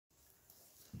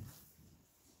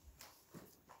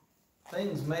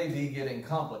things may be getting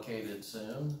complicated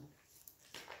soon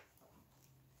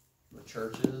with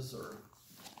churches or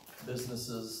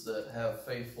businesses that have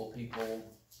faithful people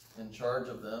in charge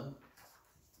of them.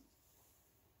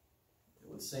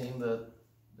 It would seem that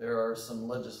there are some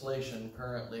legislation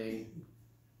currently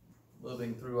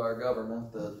moving through our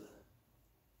government that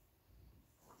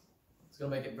it's going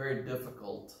to make it very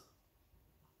difficult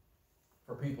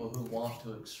for people who want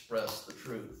to express the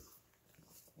truth.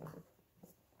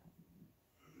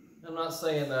 I'm not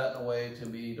saying that in a way to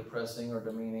be depressing or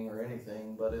demeaning or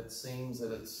anything, but it seems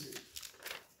that it's,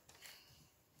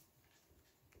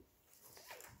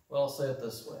 well, I'll say it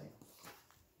this way.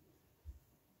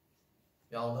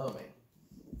 Y'all know me.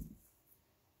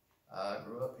 I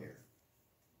grew up here.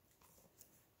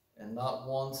 And not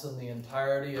once in the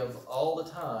entirety of all the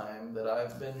time that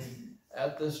I've been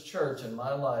at this church in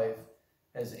my life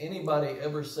has anybody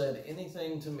ever said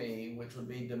anything to me which would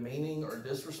be demeaning or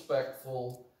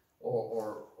disrespectful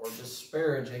or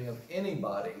disparaging of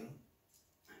anybody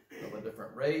of a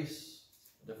different race,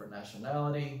 a different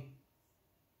nationality,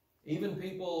 even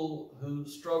people who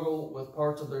struggle with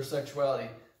parts of their sexuality.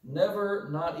 Never,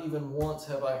 not even once,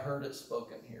 have I heard it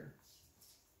spoken here.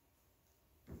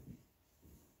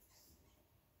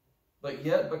 But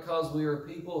yet, because we are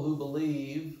people who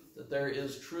believe that there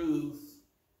is truth,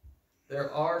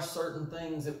 there are certain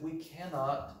things that we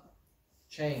cannot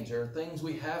change. There are things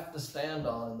we have to stand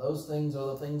on, and those things are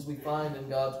the things we find in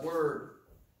God's Word.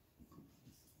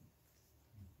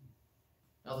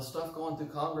 Now, the stuff going through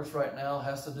Congress right now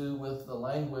has to do with the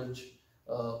language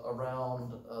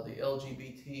around the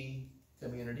LGBT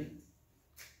community,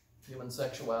 human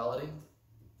sexuality,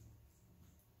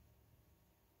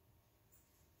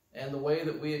 and the way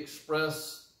that we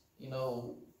express,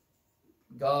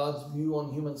 God's view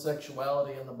on human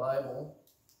sexuality in the Bible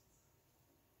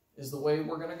is the way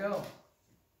we're going to go.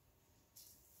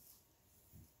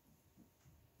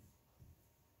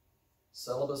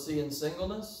 Celibacy and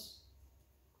singleness,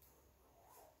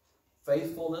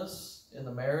 faithfulness in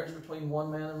the marriage between one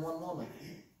man and one woman.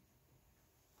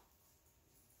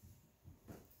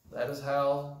 That is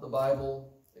how the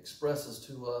Bible expresses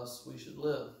to us we should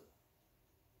live.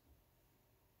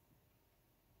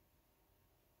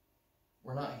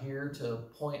 We're not here to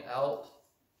point out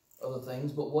other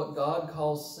things, but what God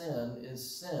calls sin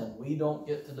is sin. We don't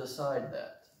get to decide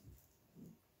that.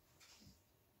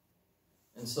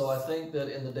 And so I think that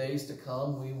in the days to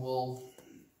come, we will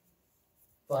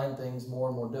find things more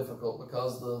and more difficult,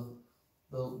 because the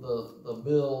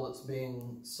bill that's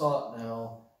being sought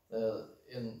now,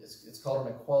 it's called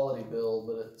an equality bill,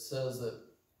 but it says that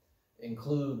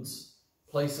includes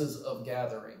places of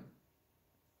gathering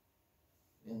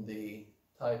in the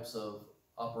types of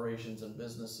operations and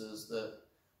businesses that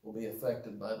will be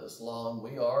affected by this law, and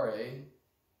we are a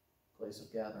place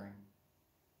of gathering.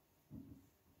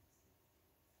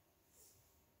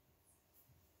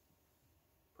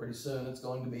 Pretty soon it's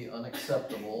going to be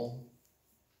unacceptable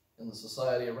in the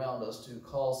society around us to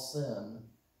call sin,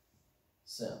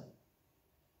 sin.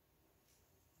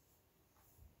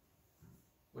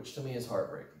 Which to me is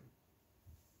heartbreaking,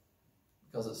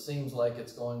 because it seems like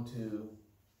it's going to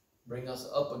bring us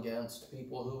up against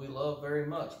people who we love very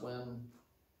much, when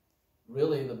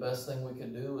really the best thing we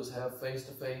can do is have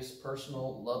face-to-face,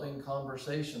 personal, loving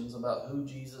conversations about who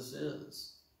Jesus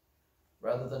is,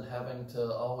 rather than having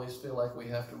to always feel like we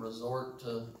have to resort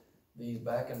to these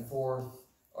back and forth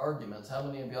arguments. How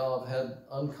many of y'all have had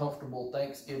uncomfortable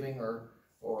Thanksgiving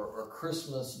or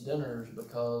Christmas dinners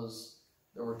because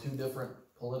there were two different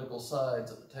political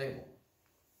sides at the table?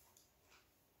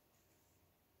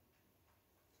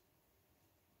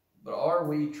 But are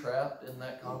we trapped in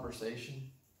that conversation?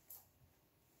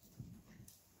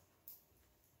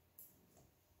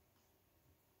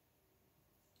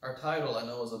 Our title, I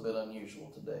know, is a bit unusual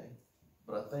today,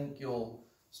 but I think you'll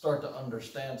start to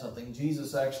understand something.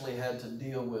 Jesus actually had to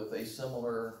deal with a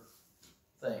similar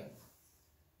thing.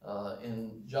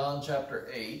 In John chapter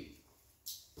 8,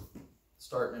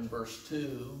 starting in verse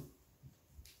 2,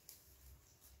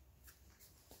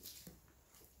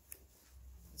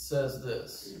 it says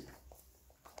this: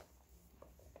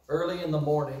 "Early in the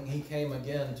morning he came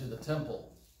again to the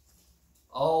temple.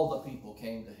 All the people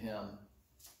came to him,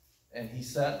 and he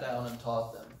sat down and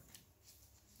taught them.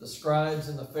 The scribes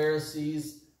and the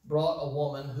Pharisees brought a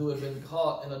woman who had been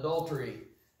caught in adultery,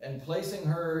 and placing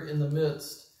her in the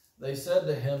midst, they said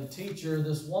to him, 'Teacher,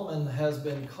 this woman has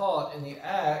been caught in the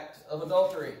act of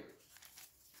adultery.'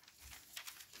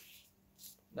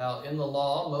 Now, in the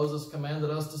law, Moses commanded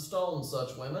us to stone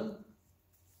such women.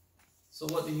 So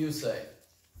what do you say?"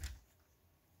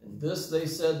 And This they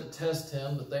said to test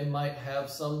him, that they might have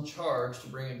some charge to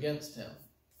bring against him.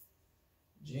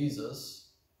 Jesus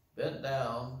bent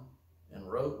down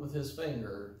and wrote with his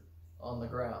finger on the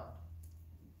ground.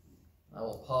 I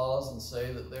will pause and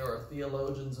say that there are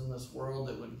theologians in this world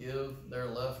that would give their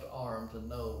left arm to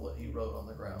know what he wrote on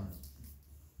the ground.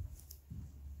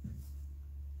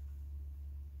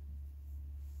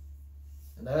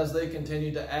 And as they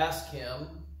continued to ask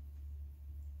him,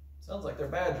 sounds like they're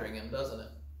badgering him, doesn't it?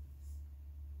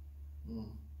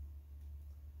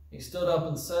 He stood up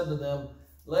and said to them,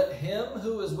 "Let him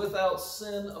who is without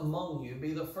sin among you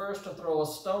be the first to throw a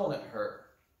stone at her."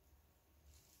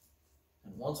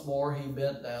 And once more he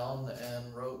bent down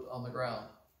and wrote on the ground.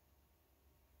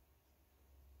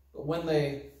 But when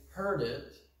they heard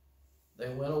it,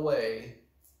 they went away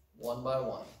one by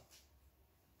one,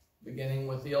 beginning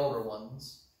with the older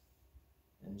ones,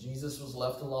 and Jesus was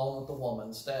left alone with the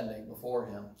woman standing before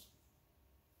him.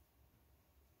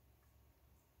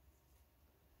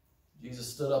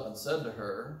 Jesus stood up and said to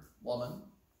her, "Woman,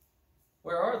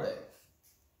 where are they?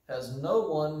 Has no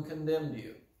one condemned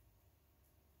you?"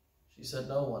 She said,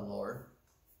 "No one, Lord."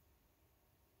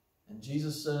 And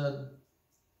Jesus said,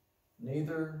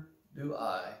 "Neither do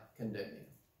I condemn you.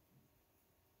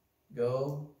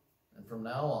 Go, and from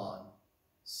now on,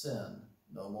 sin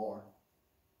no more."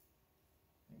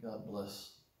 May God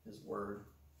bless his word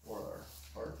for our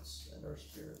hearts and our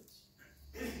spirits.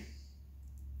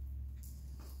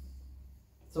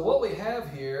 So what we have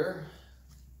here,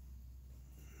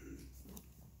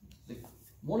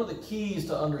 one of the keys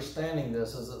to understanding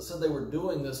this is it said they were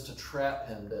doing this to trap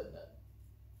him, didn't it?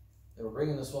 They were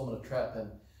bringing this woman to trap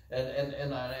him.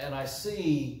 And I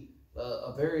see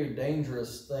a very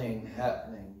dangerous thing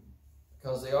happening,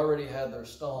 because they already had their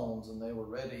stones and they were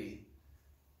ready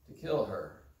to kill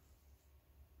her.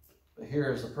 But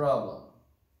here's the problem.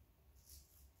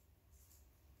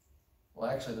 Well,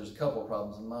 actually, there's a couple of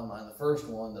problems in my mind. The first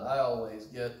one that I always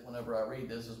get whenever I read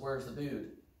this is, where's the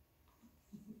dude?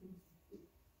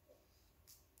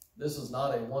 This is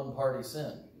not a one-party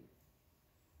sin.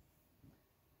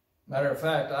 Matter of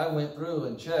fact, I went through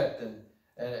and checked, and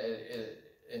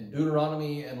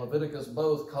Deuteronomy and Leviticus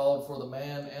both called for the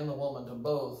man and the woman to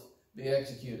both be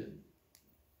executed.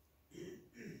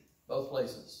 Both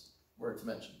places where it's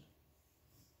mentioned.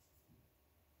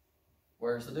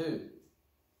 Where's the dude?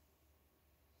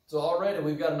 So already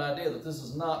we've got an idea that this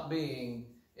is not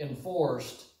being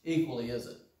enforced equally, is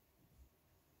it?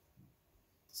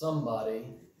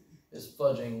 Somebody is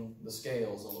fudging the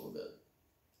scales a little bit.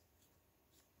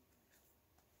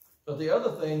 But the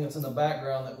other thing that's in the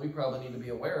background that we probably need to be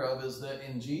aware of is that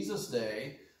in Jesus'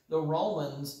 day, the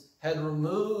Romans had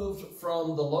removed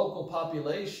from the local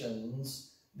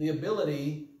populations the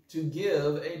ability to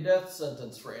give a death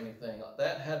sentence for anything.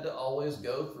 That had to always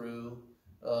go through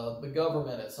the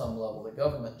government at some level, the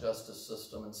government justice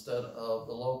system, instead of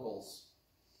the locals.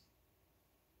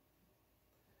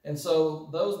 And so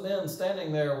those men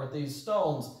standing there with these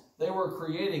stones, they were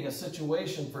creating a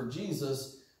situation for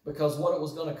Jesus, because what it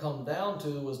was going to come down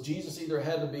to was Jesus either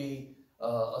had to be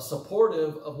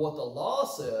supportive of what the law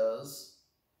says,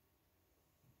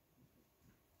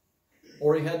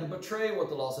 or he had to betray what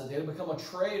the law says. He had to become a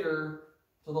traitor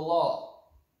to the law.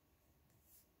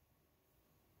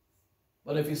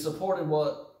 But if he supported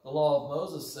what the law of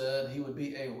Moses said, he would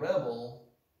be a rebel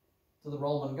to the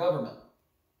Roman government.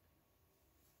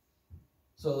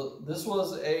 So this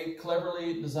was a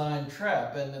cleverly designed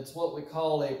trap, and it's what we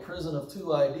call a prison of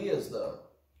two ideas, though.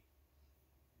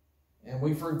 And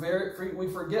we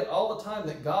forget all the time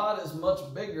that God is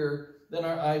much bigger than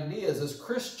our ideas. As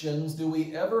Christians, do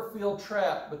we ever feel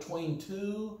trapped between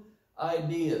two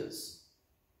ideas?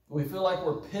 Do we feel like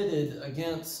we're pitted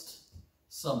against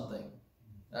something?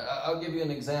 I'll give you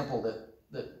an example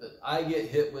that I get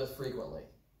hit with frequently,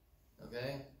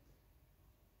 okay?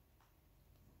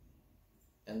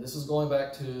 And this is going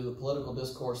back to the political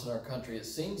discourse in our country. It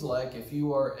seems like if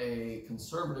you are a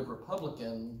conservative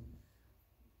Republican,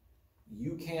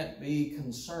 you can't be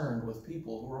concerned with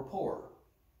people who are poor.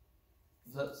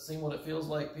 Does that seem what it feels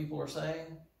like people are saying?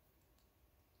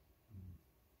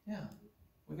 Yeah.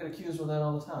 We get accused of that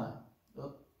all the time.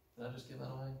 Oh, did I just give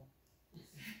that away?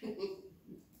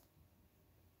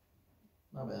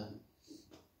 My bad.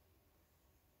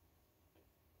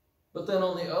 But then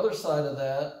on the other side of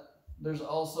that, there's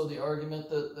also the argument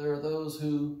that there are those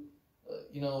who,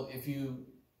 if you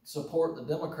support the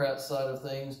Democrat side of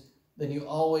things, then you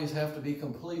always have to be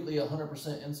completely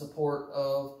 100% in support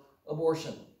of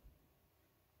abortion.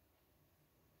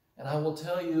 And I will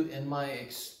tell you in my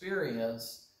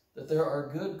experience that there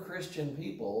are good Christian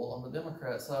people on the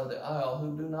Democrat side of the aisle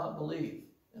who do not believe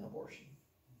in abortion.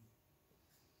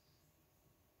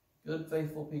 Good,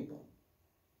 faithful people.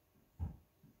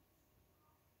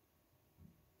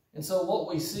 And so what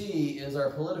we see is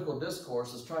our political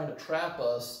discourse is trying to trap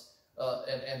us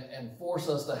and force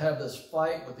us to have this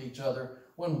fight with each other,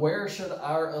 when where should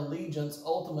our allegiance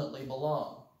ultimately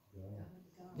belong?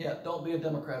 Yeah, don't be a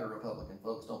Democrat or Republican,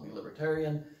 folks. Don't be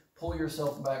libertarian. Pull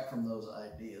yourself back from those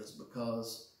ideas,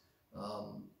 because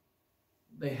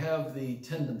they have the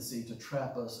tendency to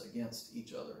trap us against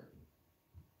each other.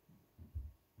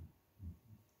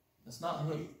 That's not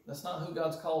who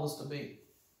God's called us to be.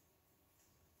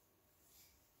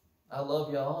 I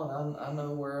love y'all, and I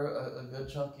know where a good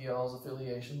chunk of y'all's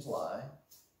affiliations lie.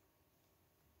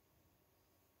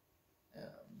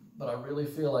 But I really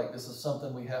feel like this is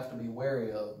something we have to be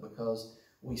wary of, because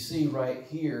we see right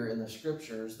here in the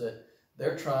scriptures that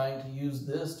they're trying to use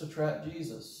this to trap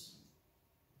Jesus.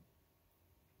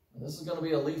 And this is going to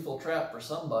be a lethal trap for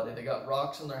somebody. They got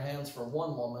rocks in their hands for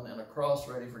one woman and a cross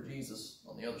ready for Jesus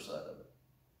on the other side of it.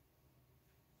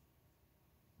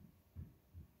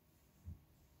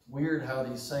 It's weird how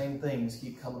these same things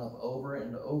keep coming up over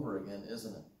and over again,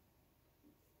 isn't it?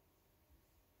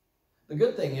 The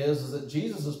good thing is that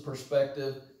Jesus'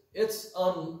 perspective, it's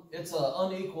an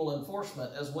unequal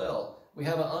enforcement as well. We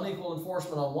have an unequal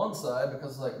enforcement on one side,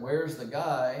 because it's like, where's the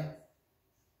guy?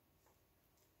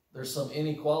 There's some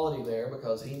inequality there,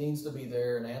 because he needs to be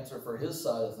there and answer for his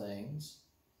side of things.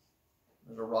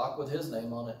 There's a rock with his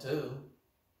name on it too.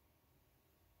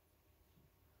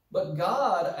 But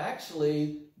God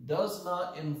actually does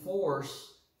not enforce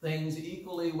things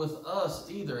equally with us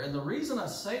either. And the reason I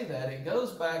say that, it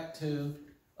goes back to,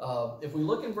 if we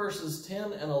look in verses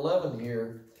 10 and 11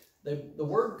 here, the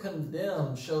word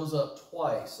condemn shows up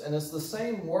twice. And it's the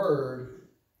same word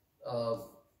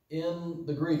in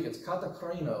the Greek. It's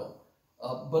katakrino.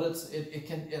 But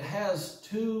it has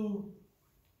two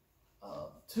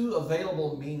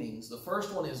available meanings. The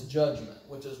first one is judgment,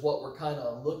 which is what we're kind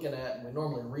of looking at and we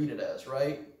normally read it as,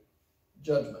 right?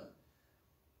 Judgment.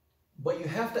 But you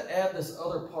have to add this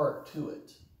other part to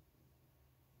it.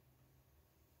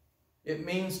 It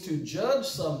means to judge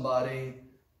somebody,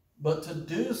 but to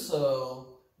do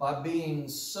so by being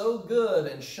so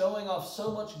good and showing off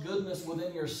so much goodness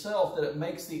within yourself that it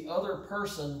makes the other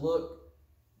person look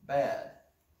bad.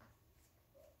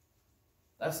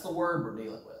 That's the word we're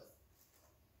dealing with.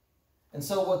 And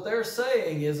so what they're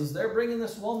saying is they're bringing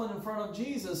this woman in front of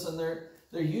Jesus, and they're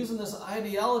using this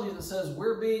ideology that says,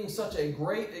 we're being such a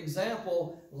great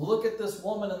example. Look at this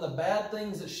woman and the bad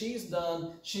things that she's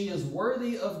done. She is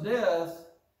worthy of death.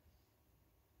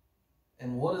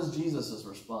 And what is Jesus'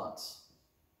 response?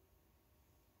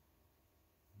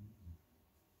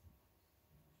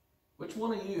 Which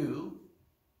one of you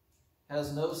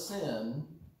has no sin?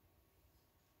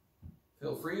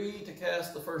 Feel free to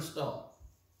cast the first stone.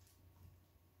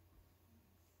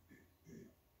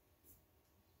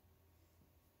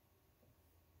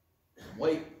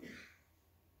 Wait.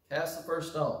 Cast the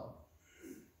first stone.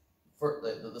 For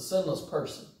the sinless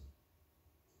person.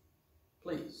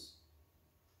 Please.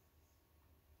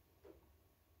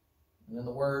 And in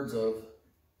the words of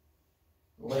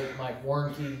the late Mike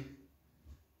Warnke,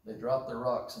 they dropped their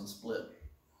rocks and split.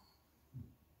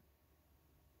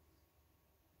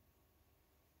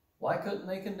 Why couldn't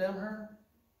they condemn her?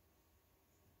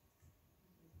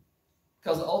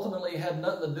 Because ultimately it had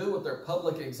nothing to do with their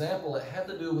public example. It had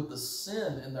to do with the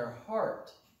sin in their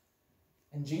heart.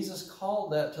 And Jesus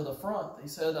called that to the front. He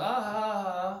said,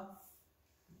 hold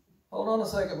on a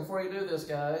second before you do this,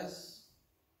 guys.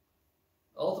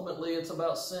 Ultimately, it's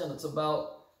about sin. It's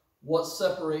about what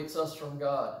separates us from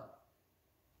God.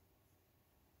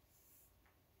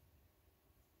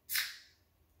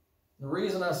 The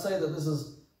reason I say that this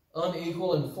is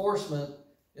unequal enforcement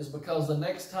is because the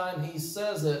next time he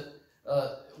says it,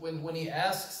 when he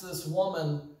asks this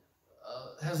woman,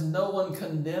 has no one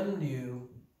condemned you?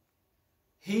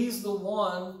 He's the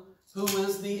one who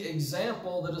is the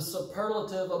example that is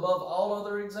superlative above all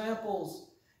other examples.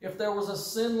 If there was a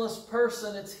sinless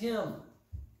person, it's him.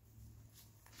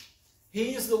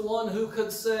 He's the one who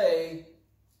could say,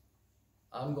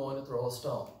 I'm going to throw a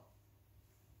stone.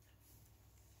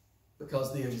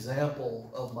 Because the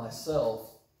example of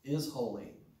myself is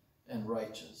holy and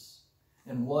righteous.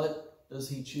 And what does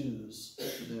he choose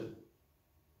to do?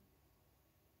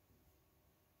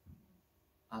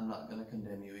 I'm not going to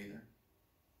condemn you either.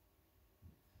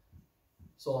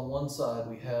 So on one side,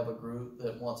 we have a group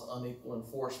that wants unequal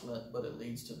enforcement, but it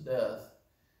leads to death.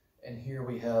 And here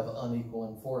we have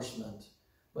unequal enforcement,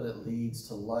 but it leads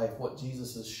to life. What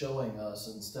Jesus is showing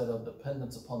us, instead of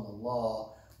dependence upon the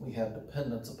law, we have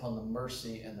dependence upon the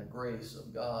mercy and the grace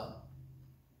of God.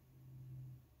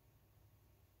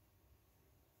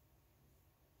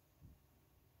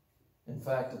 In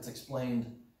fact, it's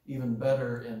explained even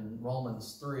better in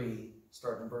Romans 3,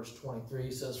 starting in verse 23.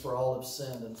 It says, "For all have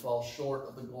sinned and fall short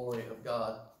of the glory of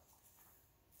God,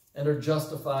 and are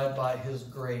justified by his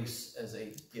grace as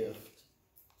a gift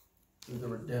through the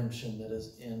redemption that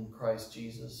is in Christ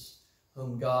Jesus,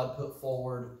 whom God put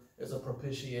forward as a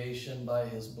propitiation by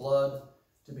his blood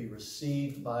to be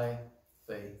received by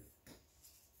faith.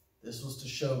 This was to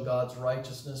show God's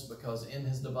righteousness, because in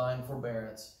his divine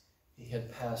forbearance he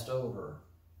had passed over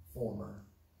former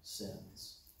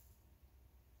sins."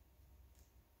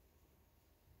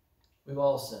 We've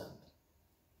all sinned.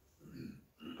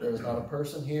 There is not a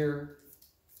person here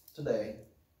today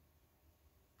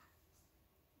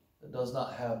that does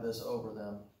not have this over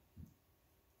them.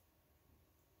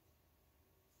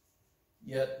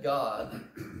 Yet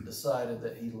God decided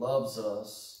that he loves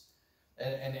us.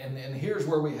 And here's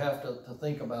where we have to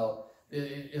think about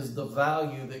is the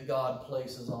value that God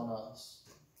places on us.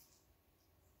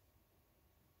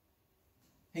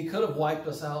 He could have wiped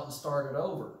us out and started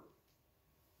over.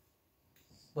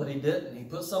 But he didn't. He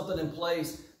put something in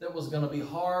place that was going to be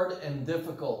hard and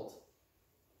difficult.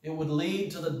 It would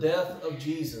lead to the death of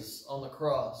Jesus on the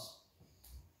cross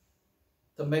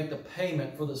to make the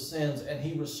payment for the sins, and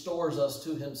he restores us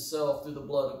to himself through the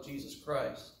blood of Jesus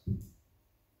Christ.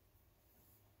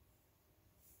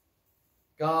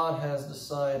 God has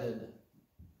decided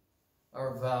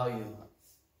our value.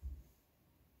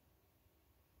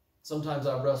 Sometimes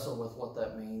I wrestle with what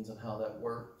that means and how that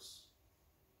works.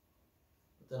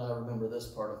 Then I remember this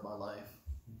part of my life.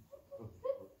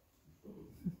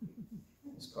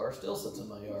 This car still sits in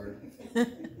my yard.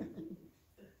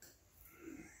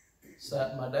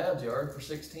 Sat in my dad's yard for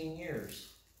 16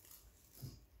 years.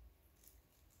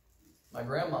 My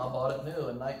grandma bought it new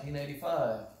in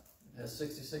 1985. It has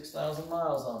 66,000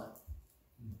 miles on it.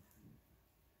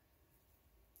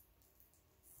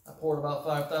 I poured about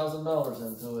 $5,000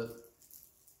 into it.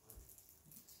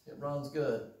 It runs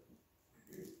good.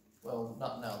 Well,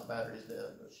 not now, the battery's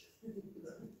dead, but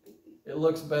it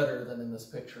looks better than in this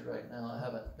picture right now. I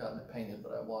haven't gotten it painted,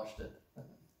 but I washed it.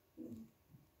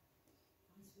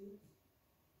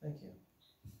 Thank you.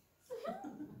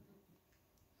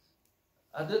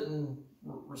 I didn't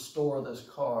restore this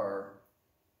car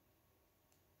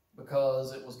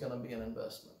because it was going to be an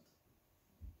investment.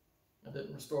 I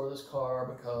didn't restore this car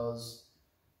because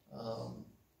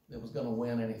it was going to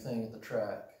win anything at the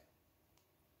track.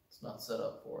 It's not set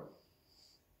up for it.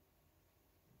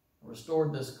 I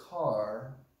restored this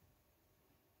car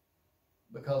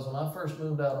because when I first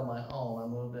moved out on my own, I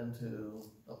moved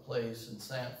into a place in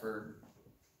Sanford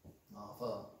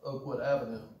off Oakwood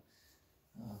Avenue.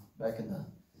 Back in the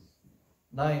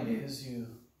 90s, you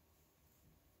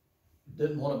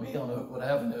didn't want to be on Oakwood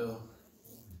Avenue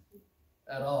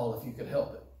at all if you could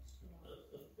help it.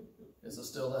 Is it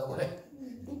still that way?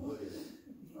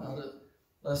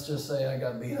 Let's just say I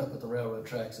got beat up at the railroad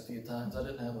tracks a few times. I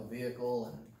didn't have a vehicle,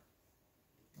 and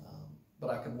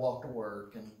but I could walk to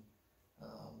work. And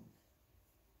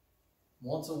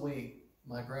once a week,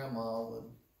 my grandma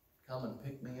would come and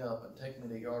pick me up and take me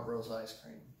to Yarbrough's ice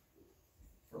cream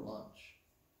for lunch.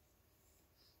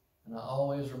 And I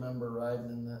always remember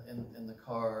riding in the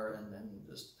car and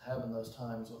just having those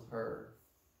times with her.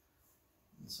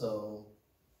 And so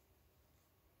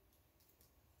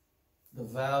the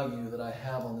value that I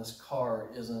have on this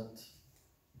car isn't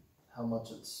how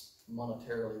much it's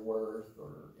monetarily worth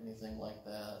or anything like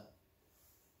that.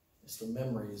 It's the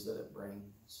memories that it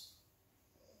brings.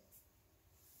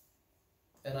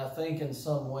 And I think in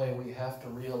some way we have to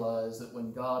realize that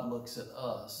when God looks at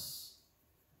us,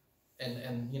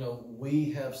 and you know, we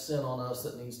have sin on us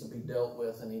that needs to be dealt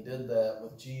with, and he did that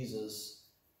with Jesus.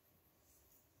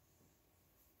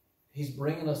 He's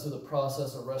bringing us through the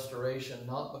process of restoration,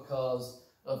 not because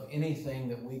of anything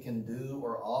that we can do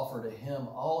or offer to him.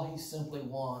 All he simply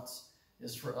wants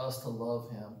is for us to love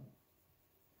him.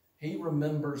 He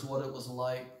remembers what it was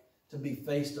like to be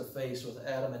face to face with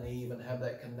Adam and Eve and have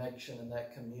that connection and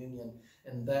that communion.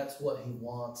 And that's what he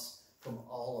wants from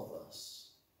all of us.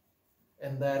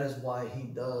 And that is why he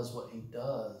does what he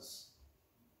does.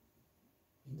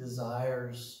 He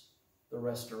desires the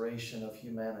restoration of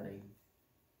humanity.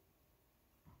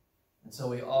 And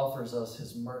so he offers us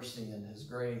his mercy and his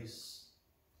grace.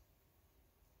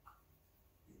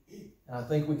 And I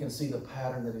think we can see the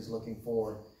pattern that he's looking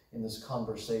for in this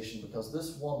conversation, because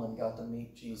this woman got to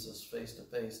meet Jesus face to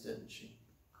face, didn't she?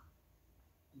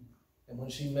 And when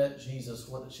she met Jesus,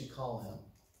 what did she call him?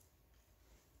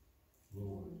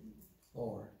 Lord.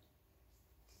 Lord.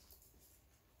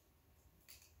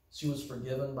 She was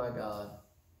forgiven by God,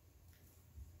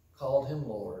 called him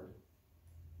Lord,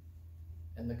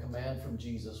 and the command from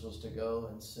Jesus was to go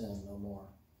and sin no more.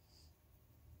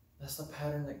 That's the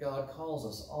pattern that God calls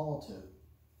us all to.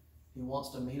 He wants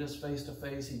to meet us face to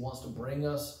face. He wants to bring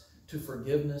us to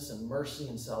forgiveness and mercy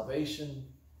and salvation,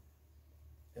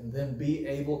 and then be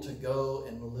able to go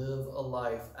and live a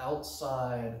life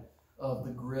outside of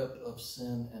the grip of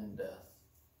sin and death.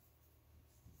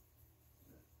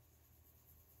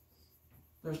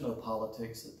 There's no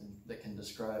politics that can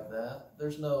describe that.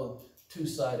 There's no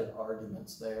two-sided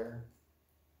arguments there.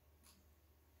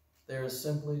 There is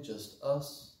simply just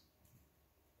us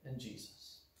and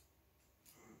Jesus.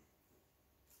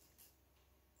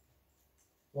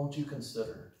 Won't you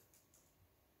consider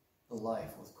the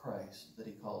life with Christ that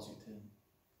he calls you to?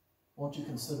 Won't you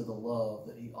consider the love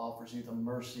that he offers you, the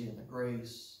mercy and the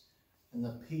grace and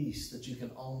the peace that you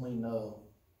can only know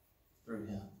through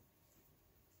him?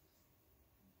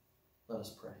 Let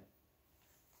us pray.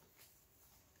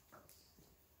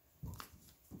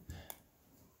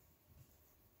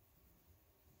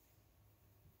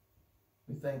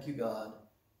 We thank you, God,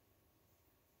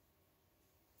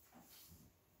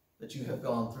 that you have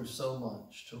gone through so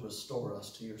much to restore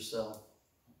us to yourself.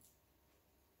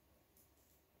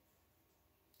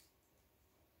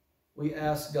 We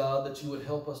ask, God, that you would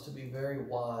help us to be very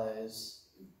wise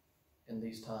in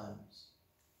these times,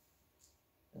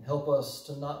 and help us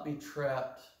to not be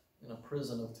trapped in a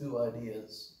prison of two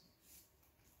ideas,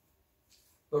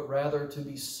 but rather to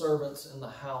be servants in the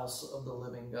house of the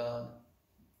living God,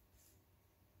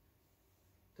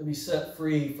 to be set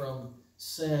free from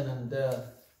sin and death,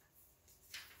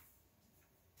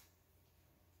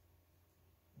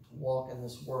 and to walk in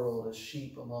this world as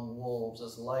sheep among wolves,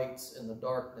 as lights in the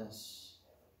darkness.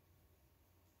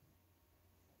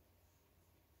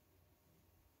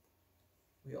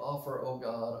 We offer, O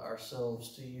God,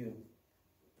 ourselves to you.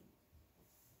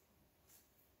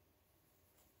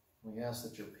 We ask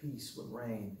that your peace would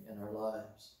reign in our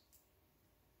lives.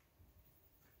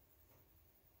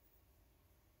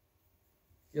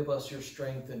 Give us your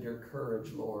strength and your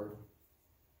courage, Lord.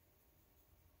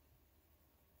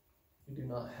 We do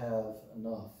not have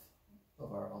enough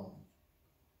of our own.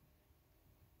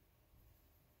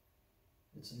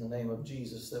 It's in the name of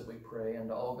Jesus that we pray, and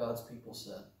all God's people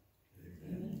said,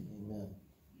 Amen.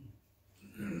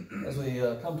 Amen. As we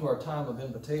come to our time of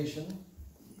invitation,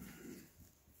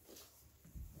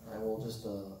 I will just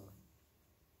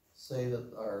say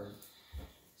that our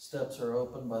steps are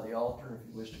open by the altar if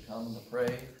you wish to come and to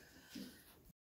pray.